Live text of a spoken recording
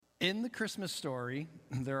In the Christmas story,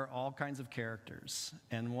 there are all kinds of characters.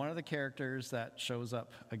 And one of the characters that shows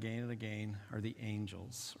up again and again are the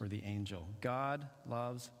angels, or the angel. God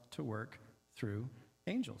loves to work through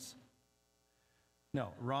angels. No,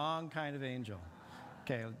 wrong kind of angel.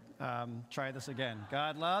 Okay, try this again.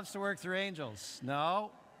 God loves to work through angels.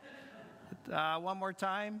 No. One more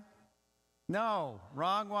time. No,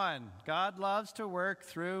 wrong one. God loves to work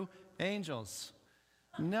through angels.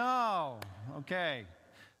 No. Okay.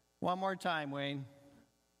 One more time, Wayne.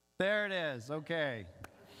 There it is. Okay.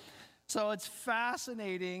 So it's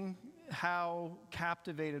fascinating how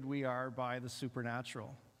captivated we are by the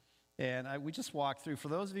supernatural. And we just walked through, for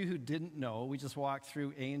those of you who didn't know, we just walked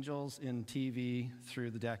through angels in TV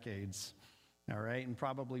through the decades. All right, and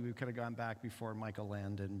probably we could have gone back before Michael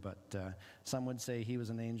Landon, but some would say he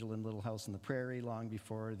was an angel in Little House on the Prairie long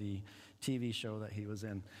before the TV show that he was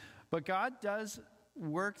in. But God does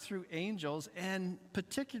work through angels, and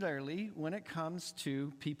particularly when it comes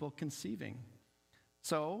to people conceiving.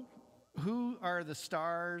 So, who are the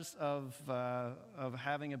stars of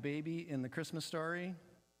having a baby in the Christmas story?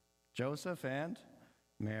 Joseph and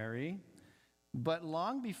Mary. But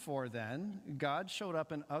long before then, God showed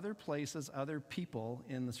up in other places, other people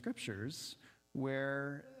in the scriptures,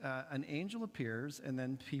 where an angel appears and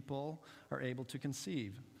then people are able to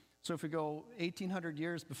conceive. So if we go 1,800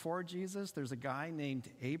 years before Jesus, there's a guy named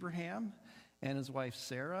Abraham and his wife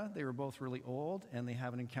Sarah. They were both really old, and they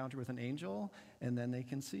have an encounter with an angel, and then they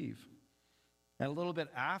conceive. And a little bit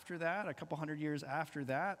after that, a couple hundred years after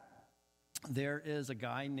that, there is a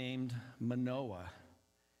guy named Manoah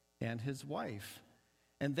and his wife.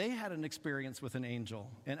 And they had an experience with an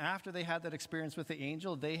angel. And after they had that experience with the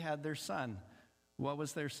angel, they had their son. What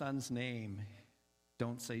was their son's name?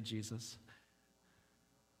 Don't say Jesus.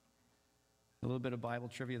 A little bit of Bible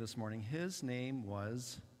trivia this morning. His name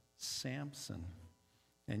was Samson.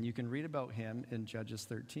 And you can read about him in Judges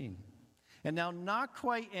 13. And now, not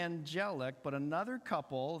quite angelic, but another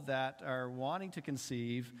couple that are wanting to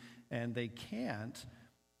conceive, and they can't,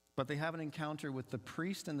 but they have an encounter with the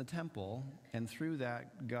priest in the temple, and through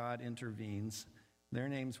that, God intervenes. Their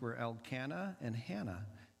names were Elkanah and Hannah,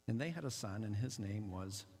 and they had a son, and his name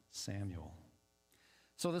was Samuel.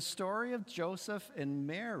 So the story of Joseph and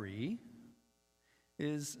Mary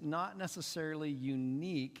is not necessarily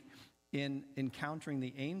unique in encountering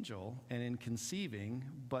the angel and in conceiving,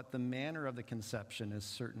 but the manner of the conception is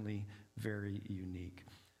certainly very unique.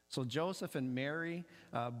 So Joseph and Mary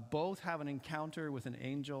both have an encounter with an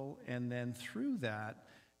angel, and then through that,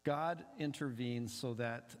 God intervenes so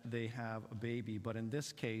that they have a baby. But in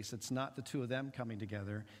this case, it's not the two of them coming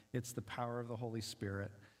together. It's the power of the Holy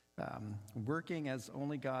Spirit working as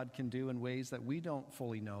only God can do in ways that we don't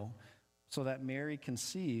fully know, so that Mary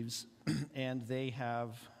conceives and they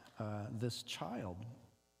have this child.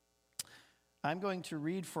 I'm going to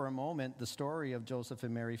read for a moment the story of Joseph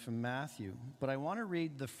and Mary from Matthew, but I want to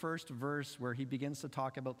read the first verse where he begins to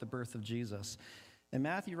talk about the birth of Jesus. And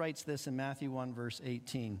Matthew writes this in Matthew 1, verse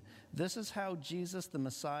 18. This is how Jesus, the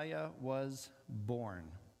Messiah, was born.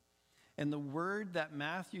 And the word that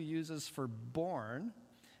Matthew uses for born,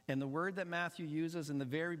 and the word that Matthew uses in the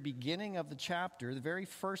very beginning of the chapter, the very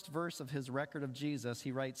first verse of his record of Jesus,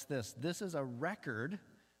 he writes this. This is a record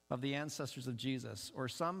of the ancestors of Jesus. Or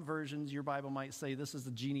some versions, your Bible might say, this is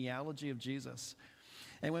the genealogy of Jesus.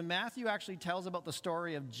 And when Matthew actually tells about the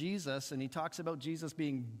story of Jesus, and he talks about Jesus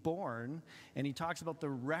being born, and he talks about the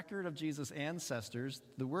record of Jesus' ancestors,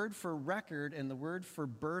 the word for record and the word for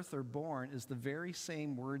birth or born is the very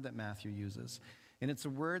same word that Matthew uses. And it's a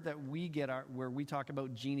word that we get where we talk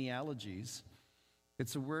about genealogies.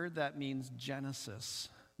 It's a word that means Genesis,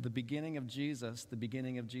 the beginning of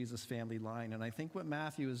Jesus family line. And I think what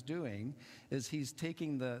Matthew is doing is he's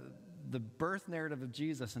taking the birth narrative of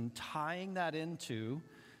Jesus and tying that into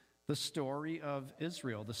the story of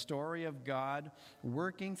Israel, the story of God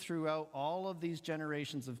working throughout all of these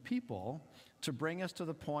generations of people to bring us to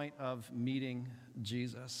the point of meeting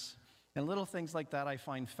Jesus. And little things like that I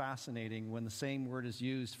find fascinating when the same word is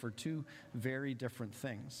used for two very different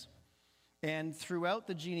things. And throughout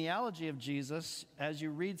the genealogy of Jesus, as you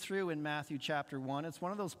read through in Matthew chapter 1, it's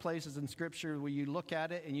one of those places in Scripture where you look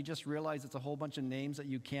at it and you just realize it's a whole bunch of names that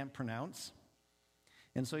you can't pronounce.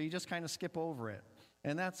 And so you just kind of skip over it.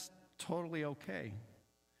 And that's totally okay.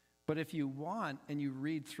 But if you want and you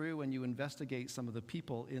read through and you investigate some of the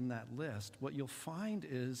people in that list, what you'll find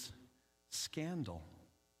is scandal.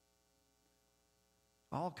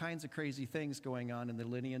 All kinds of crazy things going on in the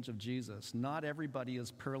lineage of Jesus. Not everybody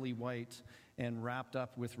is pearly white and wrapped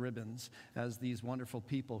up with ribbons as these wonderful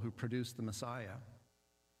people who produced the Messiah.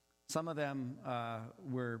 Some of them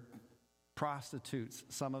were prostitutes.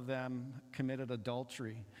 Some of them committed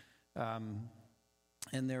adultery. And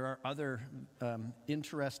there are other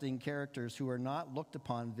interesting characters who are not looked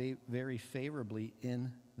upon very favorably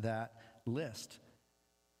in that list.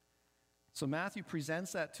 So Matthew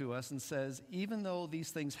presents that to us and says, even though these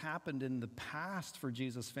things happened in the past for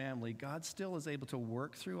Jesus' family, God still is able to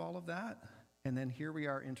work through all of that. And then here we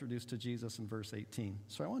are introduced to Jesus in verse 18.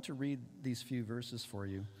 So I want to read these few verses for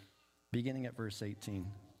you, beginning at verse 18.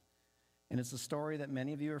 And it's a story that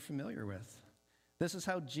many of you are familiar with. This is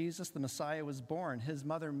how Jesus, the Messiah, was born. His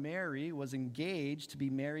mother Mary was engaged to be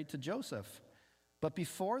married to Joseph. But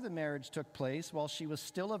before the marriage took place, while she was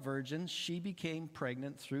still a virgin, she became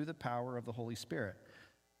pregnant through the power of the Holy Spirit.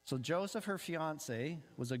 So Joseph, her fiancé,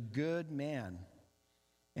 was a good man,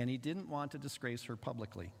 and he didn't want to disgrace her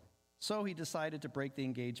publicly. So he decided to break the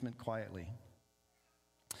engagement quietly.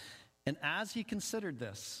 And as he considered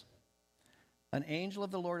this, an angel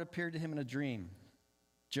of the Lord appeared to him in a dream.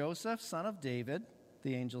 "Joseph, son of David,"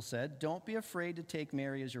 the angel said, "don't be afraid to take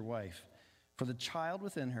Mary as your wife. For the child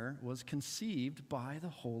within her was conceived by the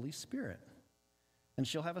Holy Spirit. And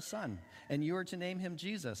she'll have a son, and you are to name him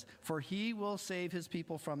Jesus, for he will save his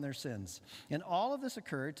people from their sins." And all of this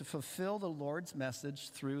occurred to fulfill the Lord's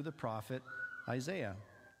message through the prophet Isaiah.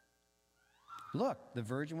 "Look, the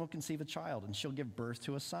virgin will conceive a child, and she'll give birth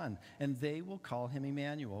to a son, and they will call him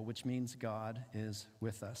Emmanuel," which means God is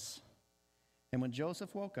with us. And when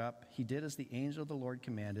Joseph woke up, he did as the angel of the Lord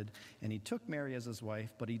commanded, and he took Mary as his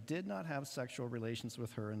wife, but he did not have sexual relations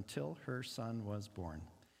with her until her son was born.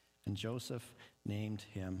 And Joseph named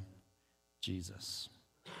him Jesus.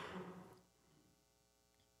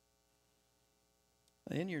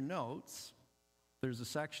 In your notes, there's a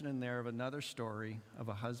section in there of another story of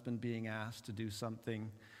a husband being asked to do something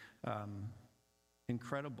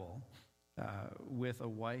incredible with a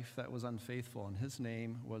wife that was unfaithful, and his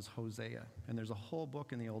name was Hosea. And there's a whole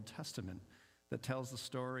book in the Old Testament that tells the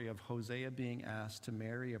story of Hosea being asked to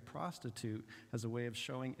marry a prostitute as a way of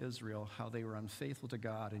showing Israel how they were unfaithful to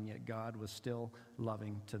God, and yet God was still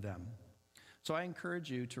loving to them. So I encourage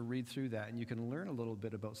you to read through that, and you can learn a little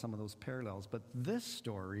bit about some of those parallels. But this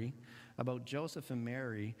story about Joseph and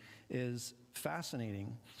Mary is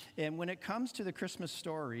fascinating. And when it comes to the Christmas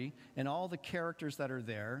story and all the characters that are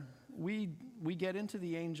there, we get into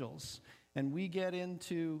the angels, and we get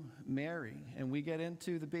into Mary, and we get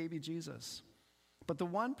into the baby Jesus. But the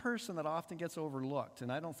one person that often gets overlooked,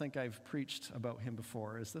 and I don't think I've preached about him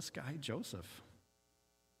before, is this guy Joseph.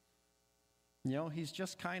 You know, he's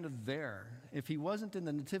just kind of there. If he wasn't in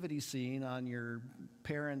the nativity scene on your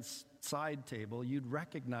parents' side table, you'd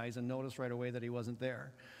recognize and notice right away that he wasn't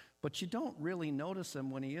there. But you don't really notice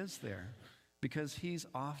him when he is there because he's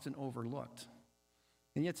often overlooked.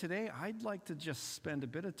 And yet today, I'd like to just spend a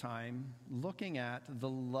bit of time looking at the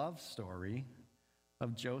love story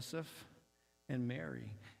of Joseph and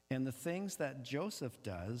Mary and the things that Joseph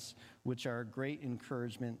does, which are a great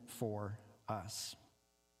encouragement for us.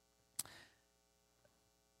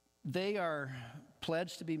 They are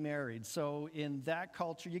pledged to be married. So in that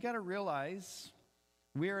culture, you got to realize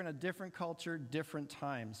we're in a different culture, different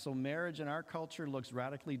times. So marriage in our culture looks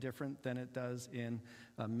radically different than it does in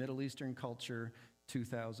a Middle Eastern culture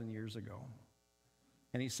 2,000 years ago.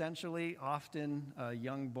 And essentially, often a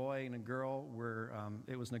young boy and a girl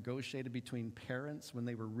it was negotiated between parents when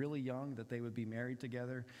they were really young that they would be married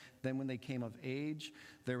together. Then when they came of age,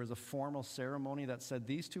 there was a formal ceremony that said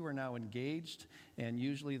these two are now engaged, and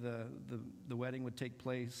usually the wedding would take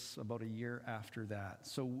place about a year after that.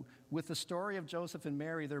 So with the story of Joseph and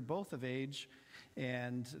Mary, they're both of age,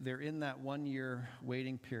 and they're in that 1-year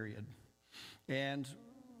waiting period. And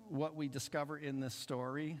what we discover in this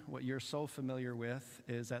story, what you're so familiar with,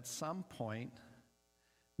 is at some point,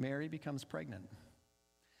 Mary becomes pregnant.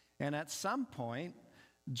 And at some point,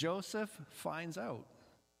 Joseph finds out.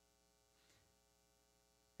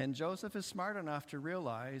 And Joseph is smart enough to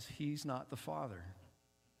realize he's not the father.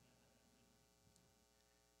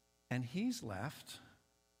 And he's left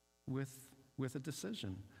with a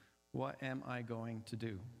decision. What am I going to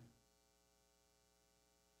do?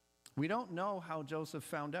 We don't know how Joseph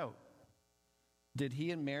found out. Did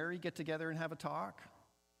he and Mary get together and have a talk?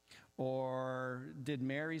 Or did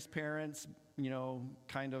Mary's parents,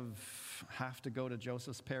 kind of have to go to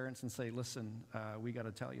Joseph's parents and say, listen, we got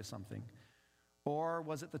to tell you something? Or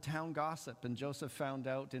was it the town gossip and Joseph found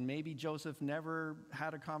out, and maybe Joseph never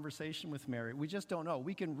had a conversation with Mary? We just don't know.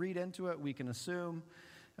 We can read into it. We can assume.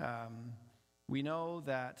 We know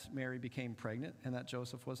that Mary became pregnant and that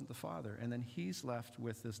Joseph wasn't the father. And then he's left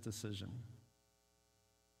with this decision.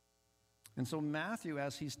 And so Matthew,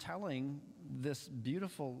 as he's telling this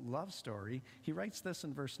beautiful love story, he writes this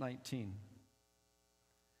in verse 19.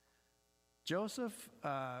 Joseph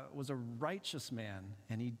was a righteous man,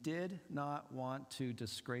 and he did not want to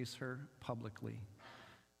disgrace her publicly.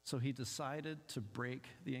 So he decided to break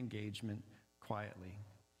the engagement quietly.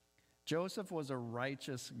 Joseph was a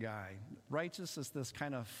righteous guy. Righteous is this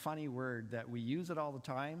kind of funny word that we use it all the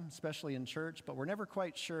time, especially in church, but we're never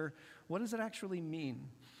quite sure what does it actually mean.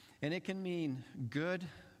 And it can mean good,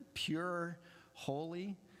 pure,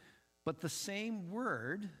 holy, but the same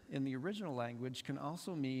word in the original language can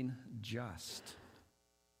also mean just.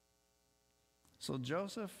 So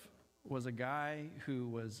Joseph was a guy who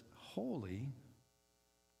was holy,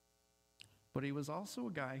 but he was also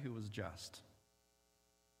a guy who was just.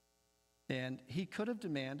 And he could have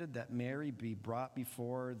demanded that Mary be brought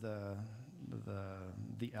before the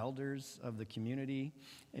elders of the community,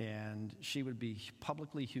 and she would be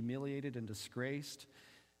publicly humiliated and disgraced.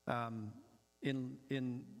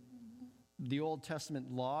 In the Old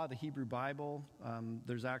Testament law, the Hebrew Bible,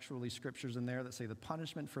 there's actually scriptures in there that say the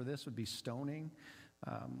punishment for this would be stoning.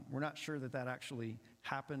 We're not sure that actually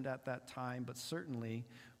happened at that time, but certainly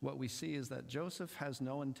what we see is that Joseph has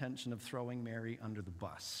no intention of throwing Mary under the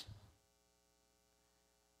bus.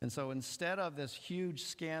 And so instead of this huge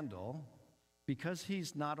scandal, because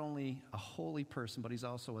he's not only a holy person, but he's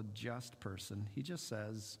also a just person, he just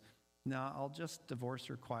says, no, I'll just divorce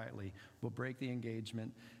her quietly. We'll break the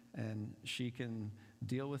engagement, and she can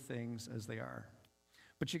deal with things as they are.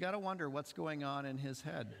 But you got to wonder what's going on in his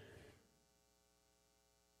head.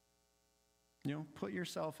 You know, put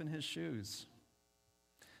yourself in his shoes.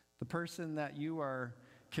 The person that you are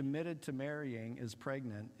committed to marrying is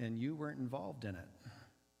pregnant, and you weren't involved in it.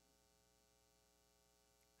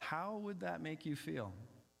 How would that make you feel?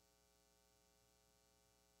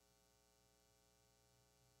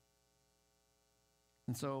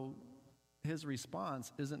 And so his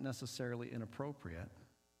response isn't necessarily inappropriate.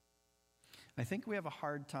 I think we have a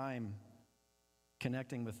hard time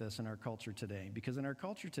connecting with this in our culture today, because in our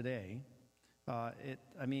culture today,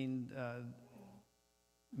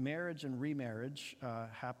 marriage and remarriage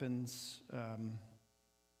happens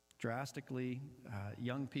drastically.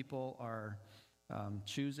 Young people are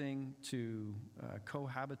choosing to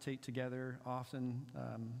cohabitate together, often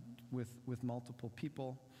with multiple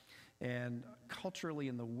people. And culturally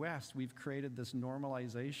in the West, we've created this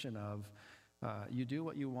normalization of you do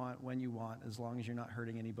what you want when you want, as long as you're not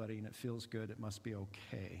hurting anybody and it feels good, it must be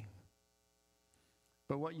okay.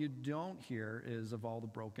 But what you don't hear is of all the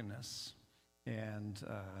brokenness and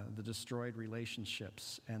the destroyed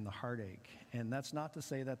relationships and the heartache. And that's not to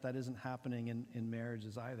say that isn't happening in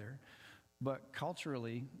marriages either. But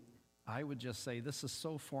culturally, I would just say this is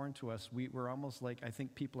so foreign to us. We're almost like, I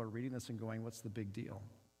think people are reading this and going, what's the big deal?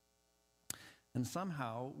 And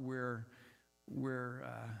somehow we're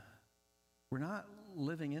not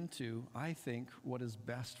living into, I think, what is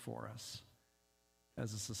best for us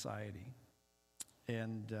as a society.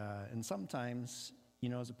 And sometimes, you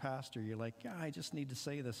know, as a pastor, you're like, yeah, I just need to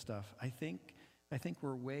say this stuff. I think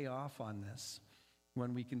we're way off on this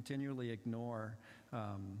when we continually ignore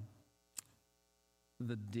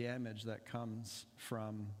the damage that comes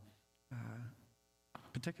from,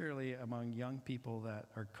 particularly among young people that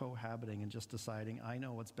are cohabiting and just deciding, I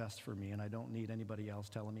know what's best for me and I don't need anybody else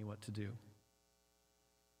telling me what to do.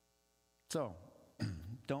 So,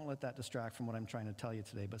 don't let that distract from what I'm trying to tell you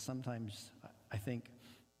today, but sometimes I think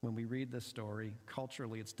when we read this story,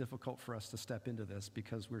 culturally it's difficult for us to step into this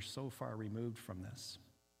because we're so far removed from this.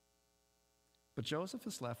 But Joseph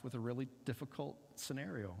is left with a really difficult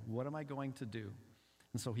scenario. What am I going to do?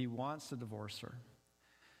 And so he wants to divorce her.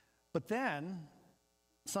 But then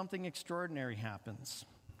something extraordinary happens,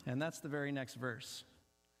 and that's the very next verse.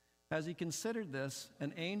 As he considered this,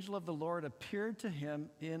 an angel of the Lord appeared to him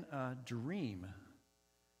in a dream.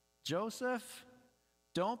 Joseph,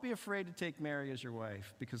 don't be afraid to take Mary as your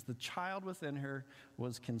wife, because the child within her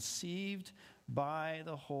was conceived by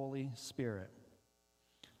the Holy Spirit.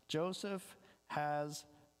 Joseph has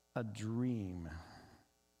a dream.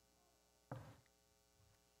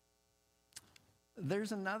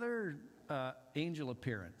 There's another angel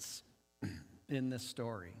appearance in this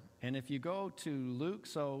story. And if you go to Luke,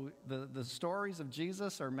 so the stories of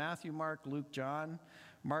Jesus are Matthew, Mark, Luke, John.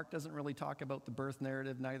 Mark doesn't really talk about the birth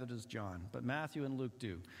narrative, neither does John, but Matthew and Luke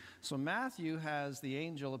do. So Matthew has the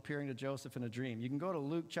angel appearing to Joseph in a dream. You can go to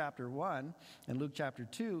Luke chapter 1 and Luke chapter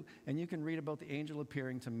 2, and you can read about the angel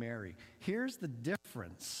appearing to Mary. Here's the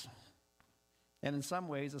difference. And in some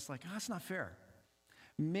ways, it's like, that's not fair.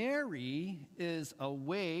 Mary is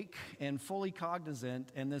awake and fully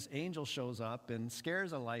cognizant, and this angel shows up and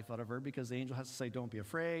scares the life out of her because the angel has to say, don't be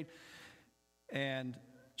afraid. And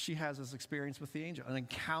she has this experience with the angel, an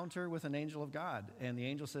encounter with an angel of God. And the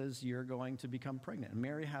angel says, you're going to become pregnant. And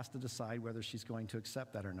Mary has to decide whether she's going to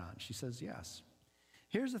accept that or not. She says yes.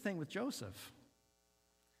 Here's the thing with Joseph.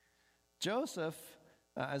 Joseph,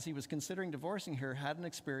 as he was considering divorcing her, had an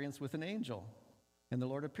experience with an angel. And the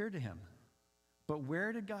Lord appeared to him. But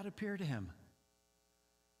where did God appear to him?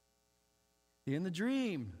 In the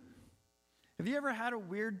dream. Have you ever had a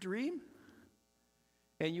weird dream?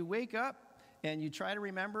 And you wake up and you try to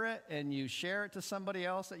remember it and you share it to somebody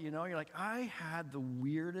else that you know. You're like, I had the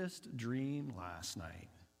weirdest dream last night.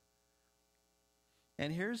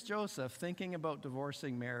 And here's Joseph thinking about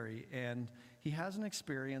divorcing Mary, and he has an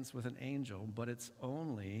experience with an angel, but it's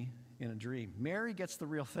only in a dream. Mary gets the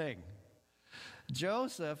real thing.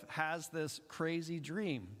 Joseph has this crazy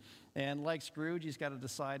dream. And like Scrooge, he's got to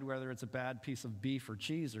decide whether it's a bad piece of beef or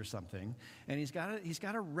cheese or something. And he's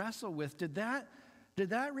got to wrestle with, did that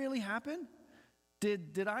really happen?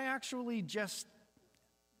 Did I actually just,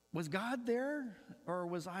 was God there? Or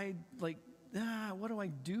was I like, what do I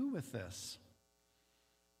do with this?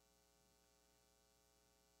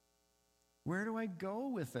 Where do I go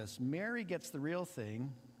with this? Mary gets the real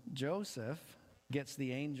thing. Joseph gets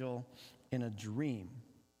the angel in a dream.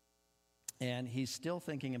 And he's still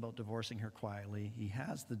thinking about divorcing her quietly. He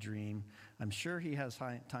has the dream. I'm sure he has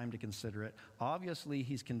time to consider it. Obviously,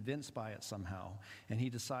 he's convinced by it somehow, and he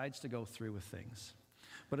decides to go through with things.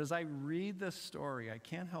 But as I read this story, I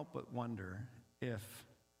can't help but wonder if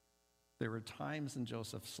there were times in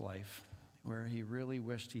Joseph's life where he really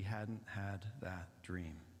wished he hadn't had that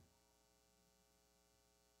dream.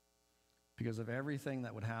 Because of everything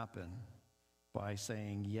that would happen by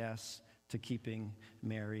saying yes to keeping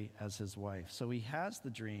Mary as his wife. So he has the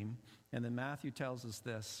dream, and then Matthew tells us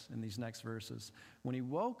this in these next verses. When he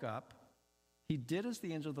woke up, he did as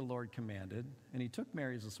the angel of the Lord commanded, and he took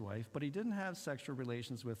Mary as his wife, but he didn't have sexual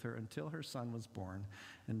relations with her until her son was born,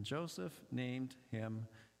 and Joseph named him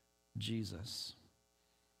Jesus.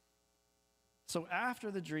 So after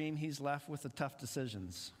the dream, he's left with the tough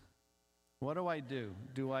decisions. What do I do?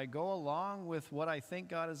 Do I go along with what I think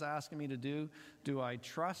God is asking me to do? Do I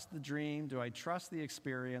trust the dream? Do I trust the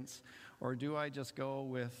experience? Or do I just go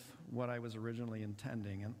with what I was originally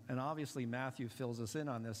intending? And obviously Matthew fills us in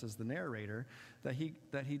on this as the narrator, that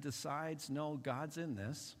he decides, no, God's in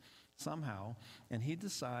this somehow, and he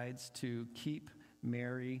decides to keep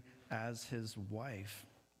Mary as his wife.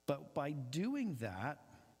 But by doing that,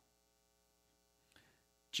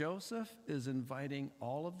 Joseph is inviting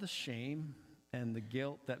all of the shame and the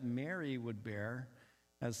guilt that Mary would bear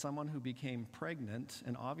as someone who became pregnant,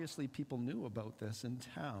 and obviously people knew about this in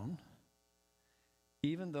town,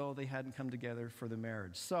 even though they hadn't come together for the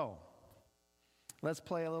marriage. So, let's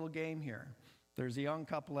play a little game here. There's a young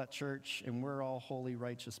couple at church, and we're all holy,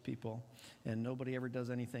 righteous people, and nobody ever does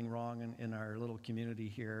anything wrong in our little community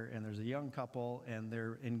here. And there's a young couple, and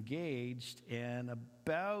they're engaged, and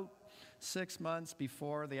about 6 months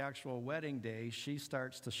before the actual wedding day, she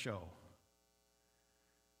starts to show.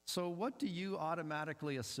 So what do you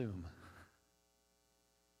automatically assume?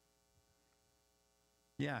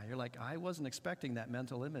 Yeah, you're like, I wasn't expecting that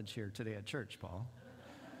mental image here today at church, Paul.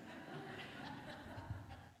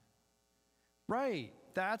 Right,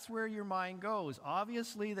 that's where your mind goes.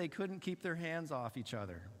 Obviously, they couldn't keep their hands off each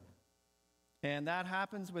other. And that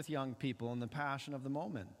happens with young people in the passion of the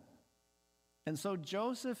moment. And so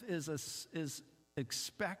Joseph is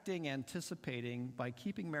expecting, anticipating, by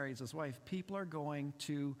keeping Mary as his wife, people are going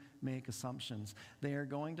to make assumptions. They are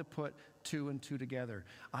going to put two and two together.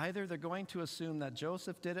 Either they're going to assume that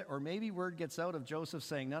Joseph did it, or maybe word gets out of Joseph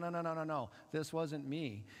saying, no, this wasn't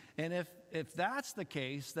me. And if that's the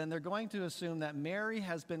case, then they're going to assume that Mary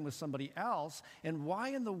has been with somebody else, and why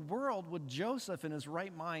in the world would Joseph in his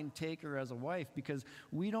right mind take her as a wife? Because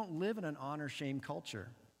we don't live in an honor-shame culture.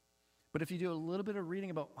 But if you do a little bit of reading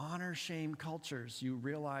about honor-shame cultures, you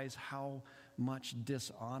realize how much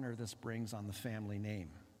dishonor this brings on the family name.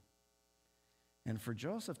 And for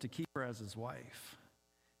Joseph to keep her as his wife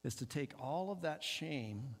is to take all of that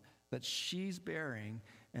shame that she's bearing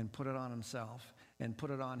and put it on himself and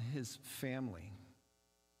put it on his family.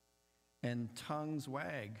 And tongues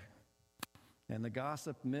wag, and the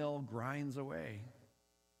gossip mill grinds away.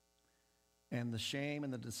 And the shame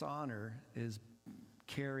and the dishonor is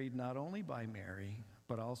carried not only by Mary,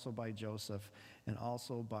 but also by Joseph and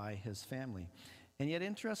also by his family. And yet,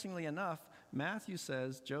 interestingly enough, Matthew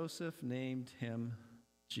says Joseph named him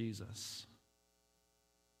Jesus.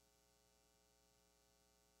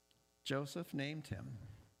 Joseph named him.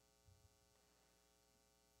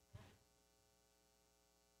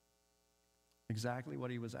 Exactly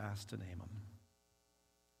what he was asked to name him.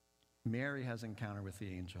 Mary has an encounter with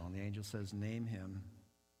the angel, and the angel says, name him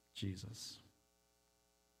Jesus.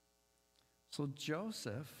 So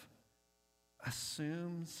Joseph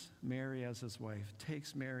assumes Mary as his wife,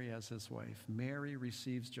 takes Mary as his wife. Mary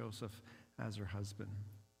receives Joseph as her husband.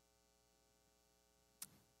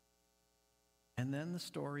 And then the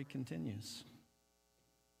story continues.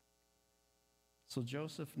 So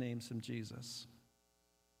Joseph names him Jesus.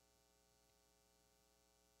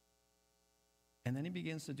 And then he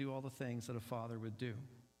begins to do all the things that a father would do.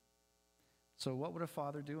 So what would a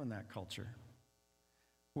father do in that culture?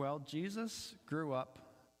 Well, Jesus grew up,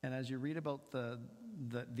 and as you read about the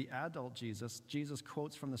adult Jesus, Jesus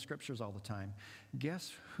quotes from the scriptures all the time.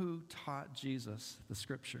 Guess who taught Jesus the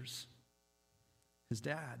scriptures? His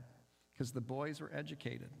dad, because the boys were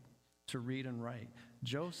educated to read and write.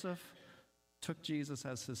 Joseph took Jesus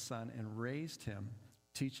as his son and raised him,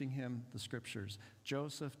 teaching him the scriptures.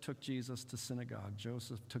 Joseph took Jesus to synagogue.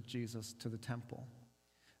 Joseph took Jesus to the temple.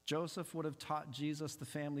 Joseph would have taught Jesus the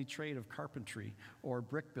family trade of carpentry or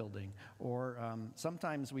brick building, or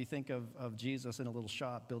sometimes we think of Jesus in a little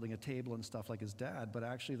shop building a table and stuff like his dad, but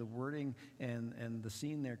actually the wording and the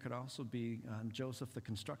scene there could also be Joseph the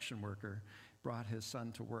construction worker brought his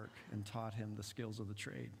son to work and taught him the skills of the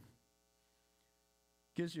trade.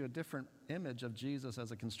 Gives you a different image of Jesus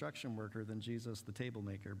as a construction worker than Jesus the table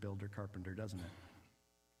maker, builder, carpenter, doesn't it?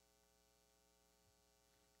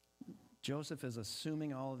 Joseph is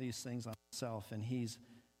assuming all of these things on himself, and he's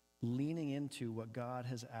leaning into what God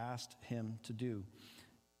has asked him to do.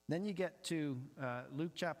 Then you get to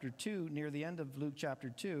Luke chapter 2, near the end of Luke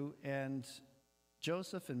chapter 2, and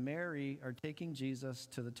Joseph and Mary are taking Jesus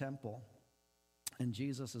to the temple. And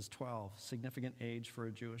Jesus is 12, significant age for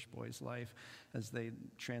a Jewish boy's life as they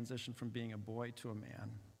transition from being a boy to a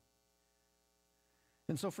man.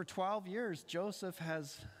 And so for 12 years, Joseph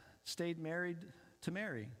has stayed married to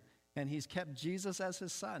Mary. And he's kept Jesus as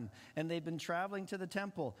his son. And they've been traveling to the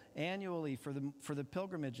temple annually for the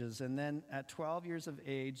pilgrimages. And then at 12 years of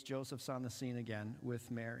age, Joseph's on the scene again with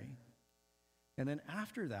Mary. And then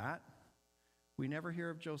after that, we never hear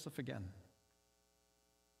of Joseph again.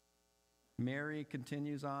 Mary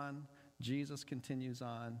continues on. Jesus continues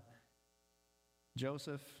on.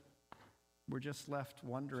 Joseph, we're just left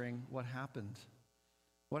wondering what happened.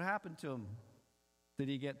 What happened to him? Did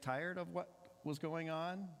he get tired of what was going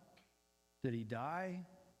on? Did he die?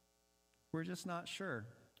 We're just not sure.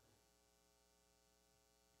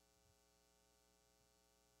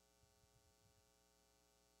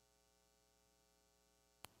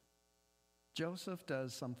 Joseph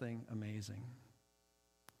does something amazing.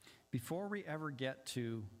 Before we ever get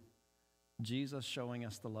to Jesus showing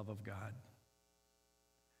us the love of God,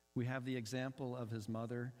 we have the example of his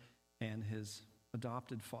mother and his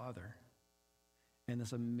adopted father, and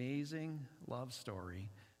this amazing love story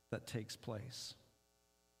that takes place.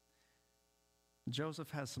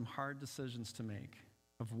 Joseph has some hard decisions to make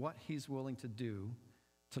of what he's willing to do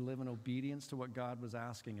to live in obedience to what God was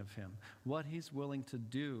asking of him, what he's willing to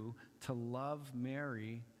do to love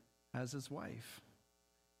Mary as his wife.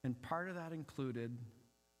 And part of that included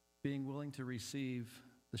being willing to receive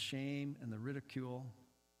the shame and the ridicule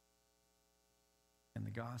and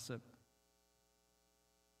the gossip.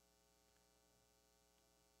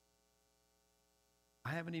 I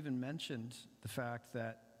haven't even mentioned the fact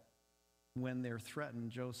that when they're threatened,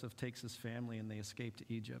 Joseph takes his family and they escape to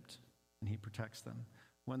Egypt, and he protects them.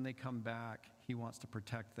 When they come back, he wants to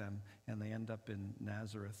protect them, and they end up in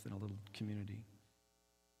Nazareth in a little community.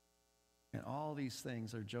 And all these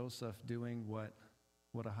things are Joseph doing what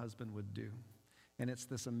a husband would do. And it's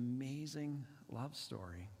this amazing love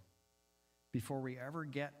story before we ever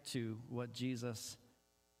get to what Jesus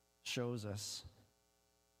shows us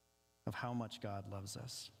of how much God loves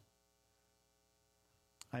us.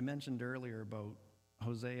 I mentioned earlier about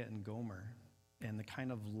Hosea and Gomer and the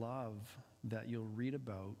kind of love that you'll read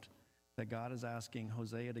about that God is asking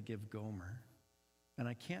Hosea to give Gomer. And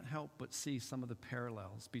I can't help but see some of the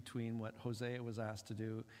parallels between what Hosea was asked to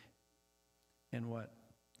do and what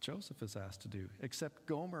Joseph is asked to do, except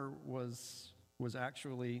Gomer was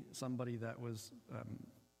actually somebody that was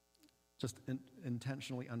just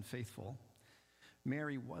intentionally unfaithful.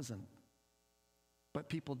 Mary wasn't, but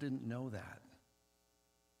people didn't know that,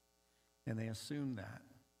 and they assumed that.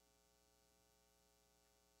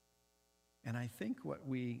 And I think what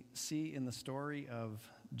we see in the story of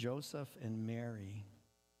Joseph and Mary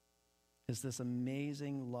is this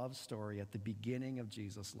amazing love story at the beginning of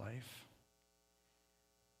Jesus' life.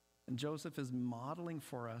 And Joseph is modeling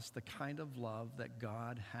for us the kind of love that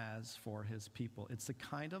God has for his people. It's the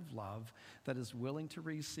kind of love that is willing to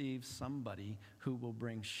receive somebody who will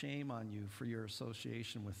bring shame on you for your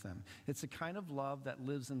association with them. It's the kind of love that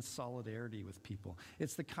lives in solidarity with people.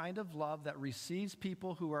 It's the kind of love that receives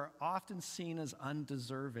people who are often seen as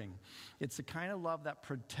undeserving. It's the kind of love that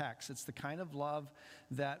protects. It's the kind of love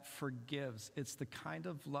that forgives. It's the kind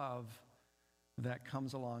of love that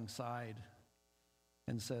comes alongside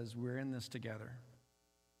and says, we're in this together.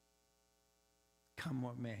 Come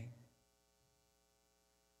what may.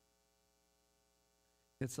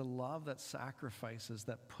 It's a love that sacrifices,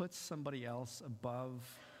 that puts somebody else above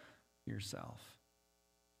yourself.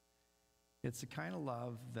 It's the kind of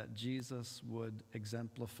love that Jesus would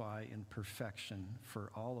exemplify in perfection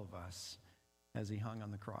for all of us as he hung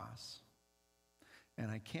on the cross. And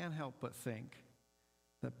I can't help but think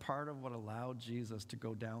that part of what allowed Jesus to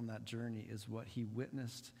go down that journey is what he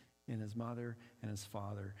witnessed in his mother and his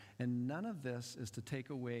father. And none of this is to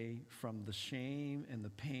take away from the shame and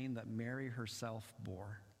the pain that Mary herself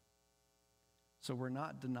bore. So we're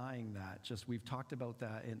not denying that. Just we've talked about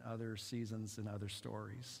that in other seasons and other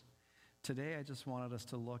stories. Today, I just wanted us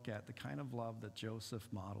to look at the kind of love that Joseph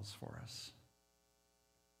models for us.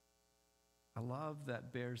 A love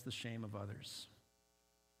that bears the shame of others.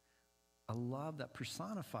 A love that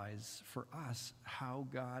personifies for us how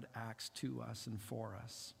God acts to us and for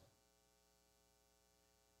us.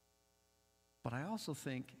 But I also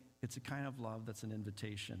think it's a kind of love that's an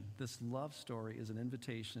invitation. This love story is an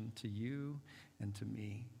invitation to you and to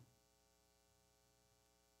me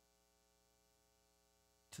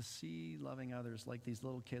to see loving others like these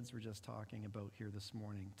little kids were just talking about here this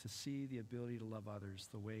morning, to see the ability to love others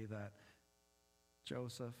the way that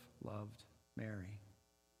Joseph loved Mary.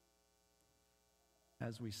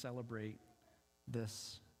 As we celebrate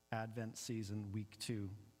this Advent season, week 2,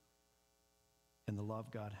 and the love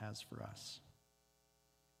God has for us.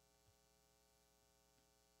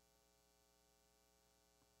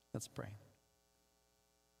 Let's pray.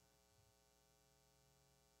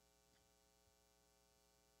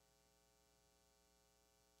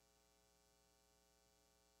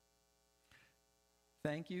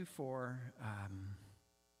 Thank you for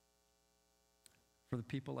the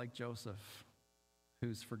people like Joseph,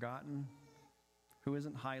 who's forgotten, who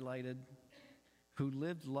isn't highlighted, who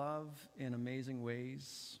lived love in amazing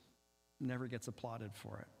ways, never gets applauded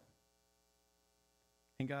for it.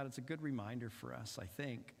 And God, it's a good reminder for us, I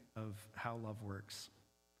think, of how love works.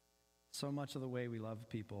 So much of the way we love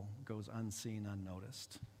people goes unseen,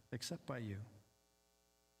 unnoticed, except by you.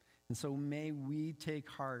 And so may we take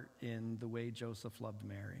heart in the way Joseph loved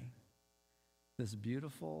Mary, this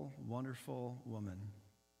beautiful, wonderful woman,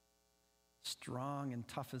 strong and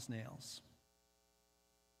tough as nails.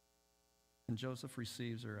 And Joseph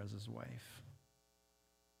receives her as his wife.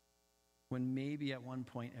 When maybe at one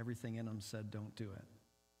point everything in him said, don't do it.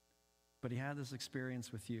 But he had this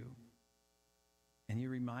experience with you. And you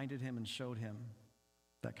reminded him and showed him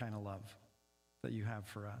that kind of love that you have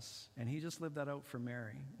for us. And he just lived that out for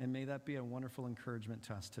Mary. And may that be a wonderful encouragement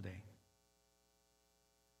to us today.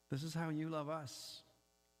 This is how you love us.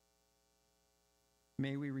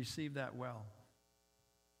 May we receive that well,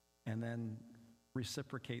 and then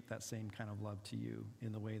reciprocate that same kind of love to you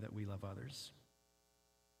in the way that we love others.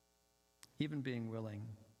 Even being willing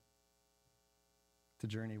to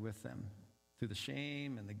journey with them through the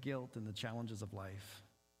shame and the guilt and the challenges of life.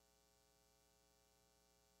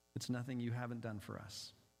 It's nothing you haven't done for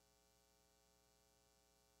us.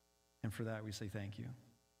 And for that we say thank you.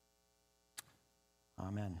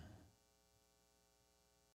 Amen.